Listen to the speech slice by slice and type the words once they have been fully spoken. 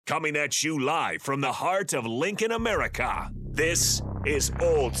Coming at you live from the heart of Lincoln, America. This is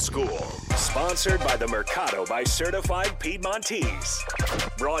Old School. Sponsored by the Mercado by Certified Piedmontese.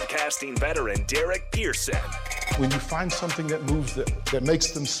 Broadcasting veteran Derek Pearson. When you find something that moves them, that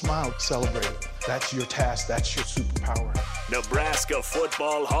makes them smile, celebrate it. That's your task. That's your superpower. Nebraska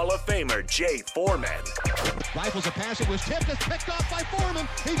Football Hall of Famer Jay Foreman. Rifles a pass. It was tipped. It's picked off by Foreman.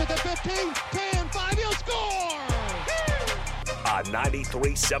 He's at the 15, 10, 5. He'll score! On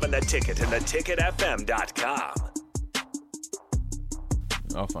 93.7 The Ticket and theticketfm.com.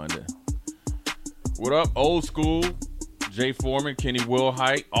 I'll find it. What up, Old School? Jay Foreman, Kenny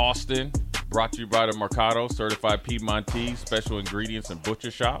Wilhite, Austin. Brought to you by the Mercado, Certified Piedmontese, Special Ingredients and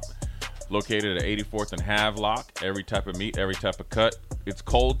Butcher Shop. Located at 84th and Havelock. Every type of meat, every type of cut. It's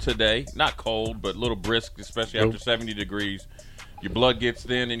cold today. Not cold, but a little brisk, especially after 70 degrees. Your blood gets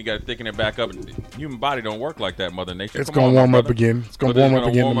thin, and you got to thicken it back up. The human body don't work like that, Mother Nature. It's going to warm up again. It's going to warm up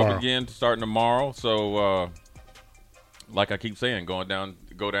again tomorrow. Warm up again starting tomorrow. So, like I keep saying, go down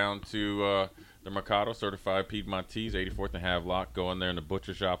to the Mercado, Certified Piedmontese, 84th and Havelock. Go in there in the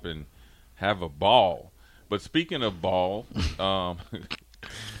butcher shop and have a ball. But speaking of ball,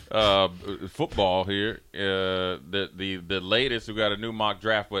 football here, the latest, we got a new mock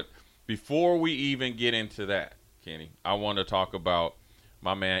draft. But before we even get into that, Kenny, I want to talk about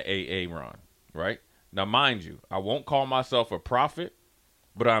my man Aaron, right? Now, mind you, I won't call myself a prophet,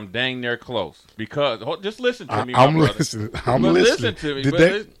 but I'm dang near close. Because just listen to me, I'm my brother. listening. I'm listening. Listen to me.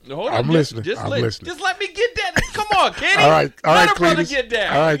 I'm listening. Just I'm listening. Just let me get that. Come on, Kenny. All right, let a brother Cletus. get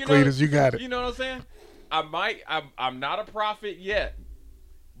down. All right, Cletus, you got it. You know what I'm saying? I'm not a prophet yet,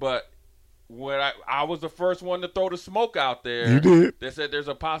 but when I was the first one to throw the smoke out there. You did. They said there's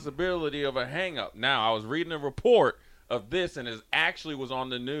a possibility of a hang-up. Now, I was reading a report of this, and it actually was on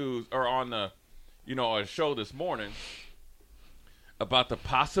the news or on the, a show this morning about the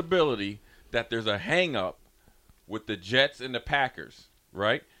possibility that there's a hang-up with the Jets and the Packers,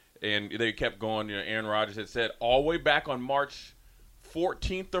 right? And they kept going. Aaron Rodgers had said all the way back on March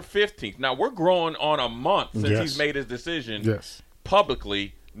 14th or 15th. Now, we're growing on a month since he's made his decision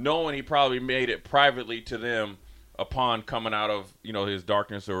publicly, knowing he probably made it privately to them upon coming out of, his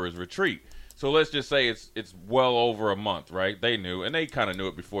darkness or his retreat. So let's just say it's well over a month, right? They knew, and they kind of knew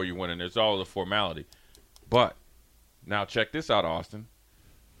it before you went in. It's all the formality. But now check this out, Austin.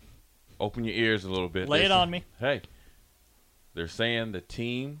 Open your ears a little bit. Lay it on me. Hey, they're saying the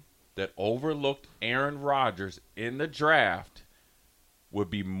team that overlooked Aaron Rodgers in the draft would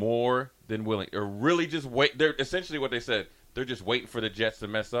be more than willing, or really just wait. They're essentially what they said. They're just waiting for the Jets to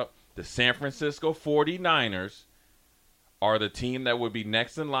mess up. The San Francisco 49ers are the team that would be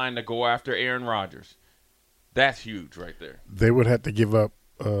next in line to go after Aaron Rodgers. That's huge right there. They would have to give up.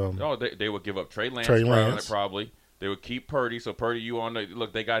 They would give up Trey Lance. Probably. They would keep Purdy. So Purdy,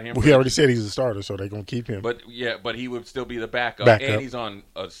 look, they got him. Well, he already said he's a starter, so they're going to keep him. But he would still be the backup. And he's on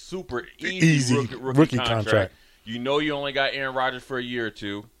a super easy rookie contract. You only got Aaron Rodgers for a year or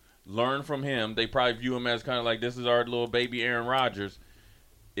two. Learn from him. They probably view him as kind of like, this is our little baby Aaron Rodgers.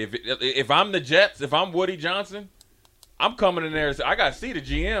 If I'm the Jets, if I'm Woody Johnson, I'm coming in there and say, I got to see the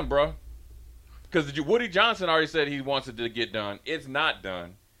GM, bro. Because Woody Johnson already said he wants it to get done. It's not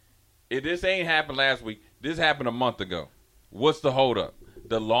done. This ain't happened last week. This happened a month ago. What's the holdup?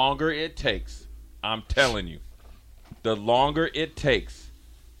 The longer it takes, I'm telling you, the longer it takes,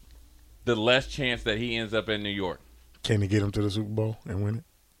 the less chance that he ends up in New York. Can he get him to the Super Bowl and win it?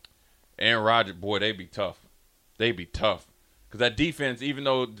 Aaron Rodgers, boy, they be tough. They be tough. Because that defense, even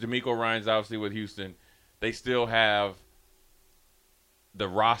though DeMeco Ryans obviously with Houston, they still have the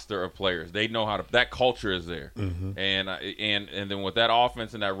roster of players. They know how to – that culture is there. Mm-hmm. And then with that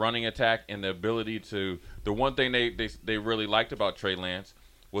offense and that running attack and the ability to – the one thing they really liked about Trey Lance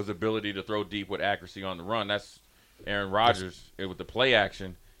was the ability to throw deep with accuracy on the run. That's Aaron Rodgers with the play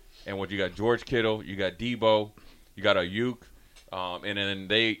action. And what you got George Kittle, you got Debo, you got Ayuk. And then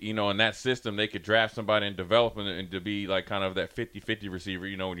they, in that system, they could draft somebody and develop them and to be like kind of that 50-50 receiver,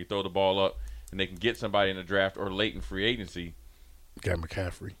 when you throw the ball up and they can get somebody in the draft or late in free agency. Got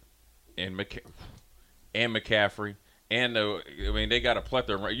McCaffrey. And McCaffrey. And they got a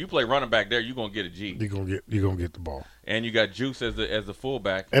plethora. You play running back there, you're gonna get a G. You're gonna get the ball. And you got Juice as the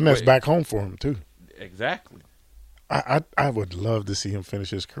fullback. And that's back home for him too. Exactly. I would love to see him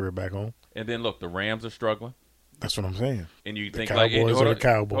finish his career back home. And then look, the Rams are struggling. That's what I'm saying. And you think Cowboys are the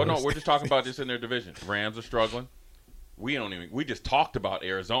Cowboys. Oh no, we're just talking about this in their division. Rams are struggling. We just talked about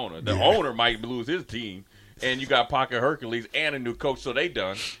Arizona. The owner might lose his team. And you got Pocket Hercules and a new coach, so they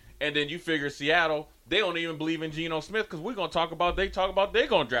done. And then you figure Seattle, they don't even believe in Geno Smith because we're going to talk about they're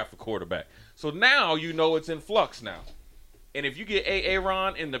going to draft a quarterback. So now it's in flux now. And if you get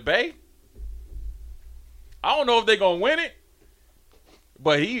Aaron in the Bay, I don't know if they're going to win it.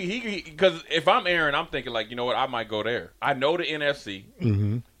 But because if I'm Aaron, I'm thinking like, you know what, I might go there. I know the NFC.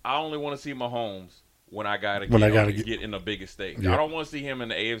 Mm-hmm. I only want to see Mahomes when I gotta get in the biggest stage. Yeah. I don't want to see him in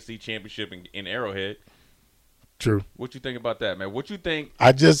the AFC Championship in Arrowhead. True. What you think about that, man? What you think?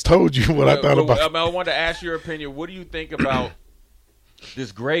 I just told you what I thought about. I wanted to ask your opinion. What do you think about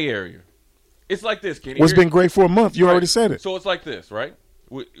this gray area? It's like this, Kenny. Well, it's been great for a month. You already said it. So it's like this, right?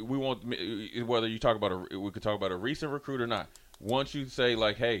 We want whether you talk about we could talk about a recent recruit or not. Once you say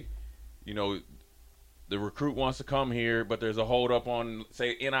like, hey, you know, the recruit wants to come here, but there's a hold up on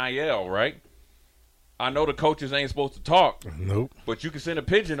say NIL, right? I know the coaches ain't supposed to talk. Nope. But you can send a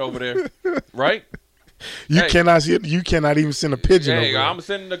pigeon over there, right? You cannot even send a pigeon over there. I'm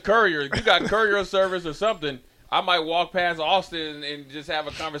sending the courier. You got courier service or something. I might walk past Austin and just have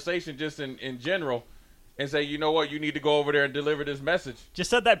a conversation just in general and say, you know what, you need to go over there and deliver this message.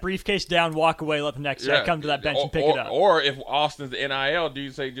 Just set that briefcase down, walk away, let the next guy come to that bench and pick it up. Or if Austin's the NIL, do you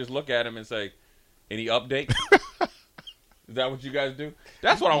say just look at him and say, any update? Is that what you guys do?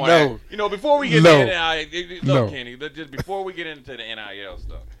 That's what I want to ask. You know, before we get into NIL, Kenny, just before we get into the NIL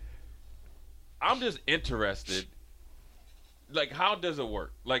stuff, I'm just interested, like, how does it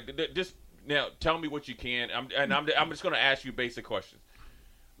work? Like, just now, tell me what you can. I'm just going to ask you basic questions.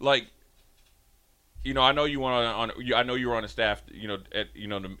 Like, you know, I know you I know you were on the staff, you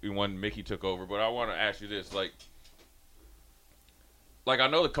know, when Mickey took over, but I want to ask you this, like, I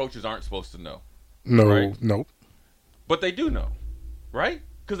know the coaches aren't supposed to know. No, right? Nope. But they do know, right?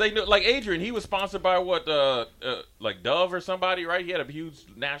 Because they know, like Adrian, he was sponsored by what, like Dove or somebody, right? He had a huge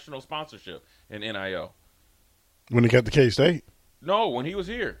national sponsorship in NIL. When he got to K-State? No, when he was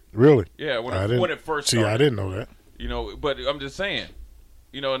here. Really? Yeah, when it first started. See, I didn't know that. You know, but I'm just saying,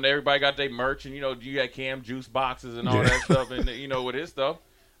 you know, and everybody got their merch, and, you know, you got Cam juice boxes and all that stuff, and, you know, with his stuff.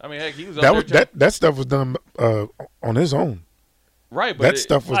 I mean, heck, he was that stuff was done on his own. Right, but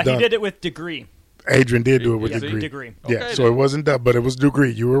stuff was done. He did it with Degree. Adrian did do it with Degree. Yeah, okay, so it wasn't done, but it was Degree.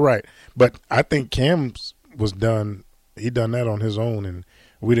 You were right. But I think Cam's was done. He done that on his own, and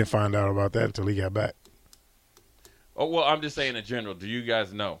we didn't find out about that until he got back. Oh, well, I'm just saying in general. Do you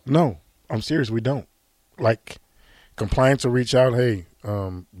guys know? No, I'm serious. We don't. Like, compliance will reach out. Hey,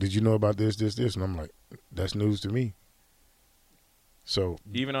 did you know about this? And I'm like, that's news to me. So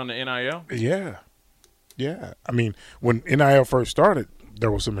even on the NIL? Yeah. I mean, when NIL first started,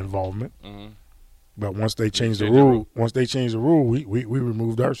 there was some involvement. Mm-hmm. But once they changed the rule, we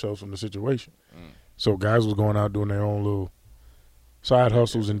removed ourselves from the situation. Mm. So guys was going out doing their own little side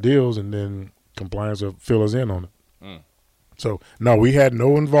hustles and deals, and then compliance will fill us in on it. Mm. So, no, we had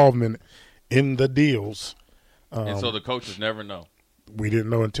no involvement in the deals. And so the coaches never know? We didn't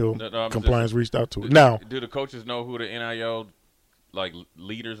know until compliance reached out to it. Now, do the coaches know who the NIL like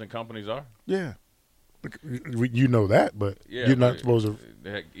leaders and companies are? Yeah. You know that, but you're not supposed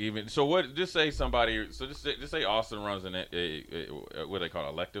to. Even so, what? Just say somebody. So just say Austin runs what they call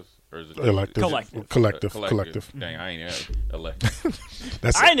electives, or is it collective? Dang, I ain't elective.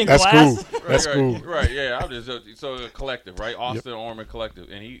 That's class. Cool. That's cool. Right? Yeah, I'm just so a collective, right? Austin Orman collective,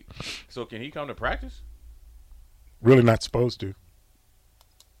 and can he come to practice? Really not supposed to.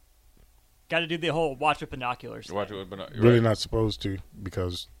 Got to do the whole watch with binoculars. Really not supposed to,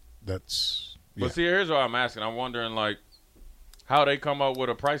 because that's. Yeah. But see, here's what I'm asking. I'm wondering, like, how they come up with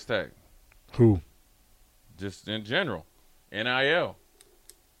a price tag. Who? Just in general. NIL.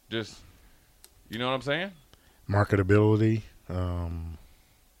 Just, you know what I'm saying? Marketability.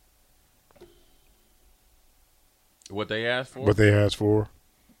 What they asked for.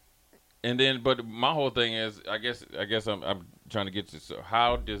 And then, but my whole thing is, I guess I'm trying to get to, so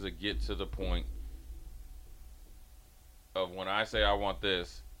how does it get to the point of when I say I want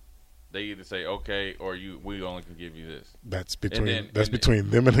this, they either say okay or we only can give you this. That's between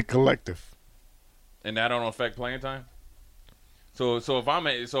them and the collective. And that don't affect playing time. So if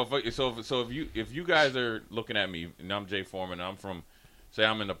you guys are looking at me and I'm Jay Foreman, and say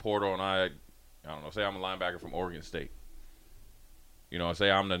I'm in the portal and I don't know, say I'm a linebacker from Oregon State. You know,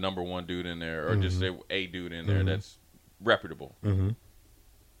 say I'm the number one dude in there, or just say a dude in there that's reputable. Mm-hmm.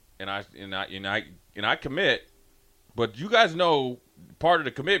 And I commit, but you guys know. Part of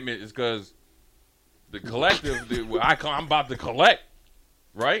the commitment is because the collective, I'm about to collect,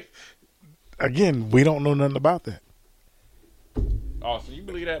 right? Again, we don't know nothing about that. Oh, so you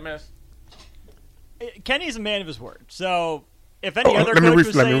believe that mess? Kenny's a man of his word. So if any other coach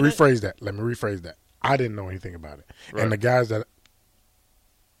was let me rephrase that. I didn't know anything about it, right. And the guys that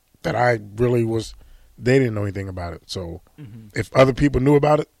I really was, they didn't know anything about it. So if other people knew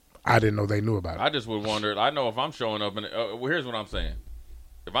about it, I didn't know they knew about it. I just would wonder. I know if I'm showing up, and here's what I'm saying: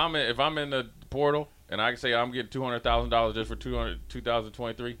 if I'm in the portal and I can say I'm getting $200,000 just for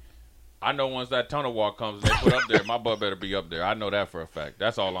 2023, I know once that tunnel walk comes and they put up there, my butt better be up there. I know that for a fact.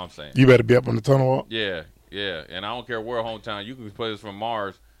 That's all I'm saying. You better be up on the tunnel walk. Yeah, and I don't care where hometown. You can play this from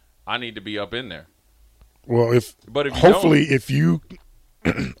Mars. I need to be up in there. Well, if you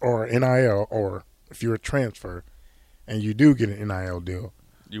or NIL or if you're a transfer and you do get an NIL deal,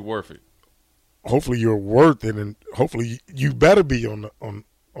 you worth it. Hopefully you're worth it, and hopefully you better be on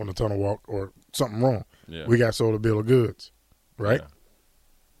the tunnel walk or something wrong. Yeah. We got sold a bill of goods, right? Yeah.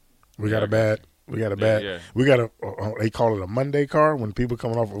 We got a they call it a Monday car when people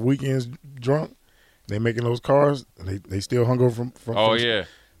coming off of weekends drunk. They making those cars and they still hungover from yeah.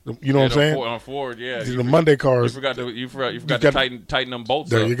 You know what I'm saying? On Ford, yeah. The Monday cars. You forgot to tighten them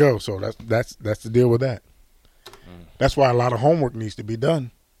bolts. There up. you go. So that's the deal with that. That's why a lot of homework needs to be done.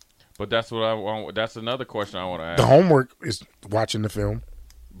 But that's what I want. That's another question I want to ask. The homework is watching the film,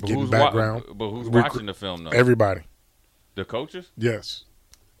 getting background. But who's watching the film though? Everybody. The coaches? Yes.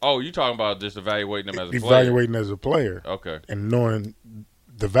 Oh, you talking about just evaluating them as a player? Evaluating as a player. Okay. And knowing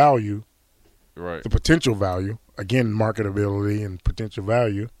the value, right? The potential value. Again, marketability and potential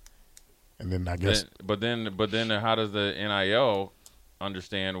value. And then I guess. But then, how does the NIL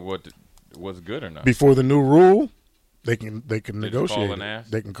understand what's good or not? Before the new rule, they can negotiate. Call and ask?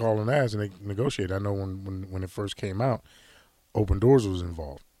 They can call and ask, and they can negotiate. I know when it first came out, Open Doors was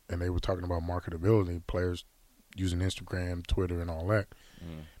involved, and they were talking about marketability, players using Instagram, Twitter, and all that,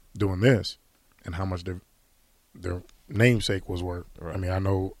 doing this, and how much their namesake was worth. Right. I mean, I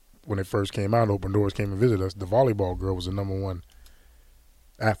know when it first came out, Open Doors came and visited us. The volleyball girl was the #1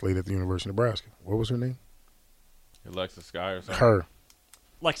 athlete at the University of Nebraska. What was her name? Alexa Sky or something? Her.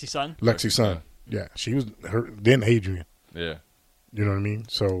 Lexi Sun. Yeah, she was her. Then Adrian. Yeah. You know what I mean?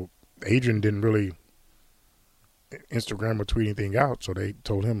 So Adrian didn't really Instagram or tweet anything out, so they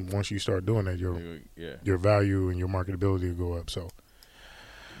told him once you start doing that, your value and your marketability will go up. So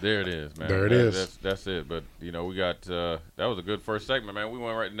there it is, man. There it is. That's it. But we got that was a good first segment, man. We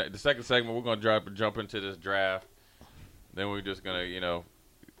went right. The second segment, we're gonna jump into this draft. Then we're just gonna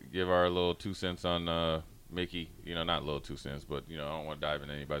give our little 2 cents on Mickey. Not little 2 cents, but I don't want to dive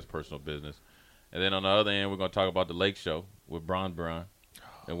into anybody's personal business. And then on the other end, we're gonna talk about the Lake Show with Bron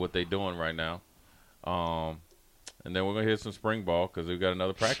and what they doing right now. And then we're gonna hit some spring ball because we got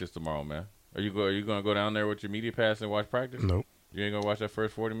another practice tomorrow, man. Are you gonna go down there with your media pass and watch practice? Nope. You ain't gonna watch that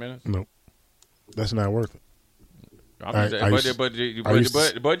first 40 minutes? Nope. That's not worth it. But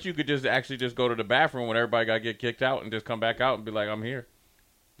you could just go to the bathroom when everybody got to get kicked out and just come back out and be like, I'm here.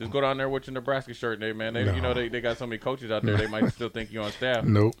 Just go down there with your Nebraska shirt, man. They got so many coaches out there, they might still think you're on staff.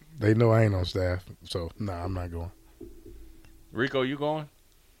 Nope. They know I ain't on staff, so I'm not going. Rico, you going?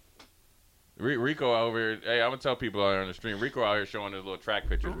 Rico over here. Hey, I'm gonna tell people out here on the stream. Rico out here showing his little track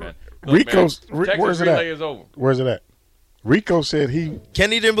pictures, man. Look, where's it at? Is over. Where's it at? Rico said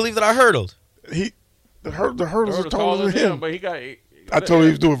Kenny didn't believe that I hurdled. The hurdles are taller than him. But I told him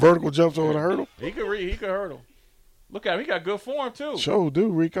he was doing vertical jumps over the hurdle. He could hurdle. Look at him. He got good form too.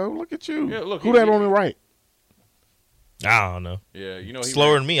 Dude, Rico. Look at you. Yeah, look. Who that on the right? I don't know. Yeah,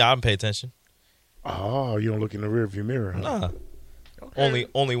 slower than me. I don't pay attention. Oh, you don't look in the rearview mirror, huh? Nah. Okay.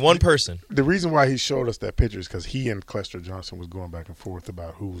 Only one person. The reason why he showed us that picture is because he and Clester Johnson was going back and forth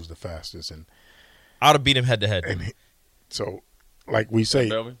about who was the fastest, and I'd have beat him head to head. And so, like we say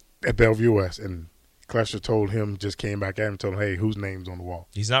at Bellevue West, and Clester told him, just came back at him, and told him, "Hey, whose name's on the wall?"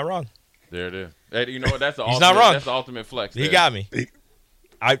 He's not wrong. There it is. Hey, you know what? That's the He's ultimate, not wrong. That's the ultimate flex. He got me.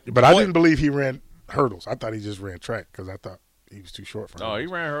 I didn't believe he ran hurdles. I thought he just ran track because I thought he was too short for hurdles. Oh, he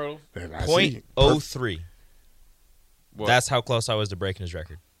ran hurdles. .03. That's how close I was to breaking his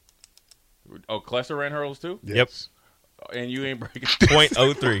record. Oh, Clester ran hurdles too? Yes. And you ain't breaking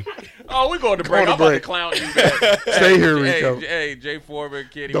 .03. Oh, we're going to break. I'm about to clown you back. Stay here, Rico. Hey, Jay Foreman,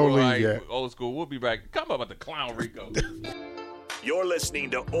 Kitty, don't leave yet. Old school. We'll be back. Come about to clown Rico. You're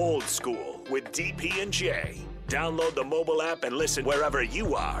listening to Old School with DP and J. Download the mobile app and listen wherever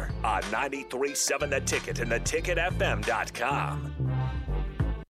you are on 93.7 The Ticket and theticketfm.com.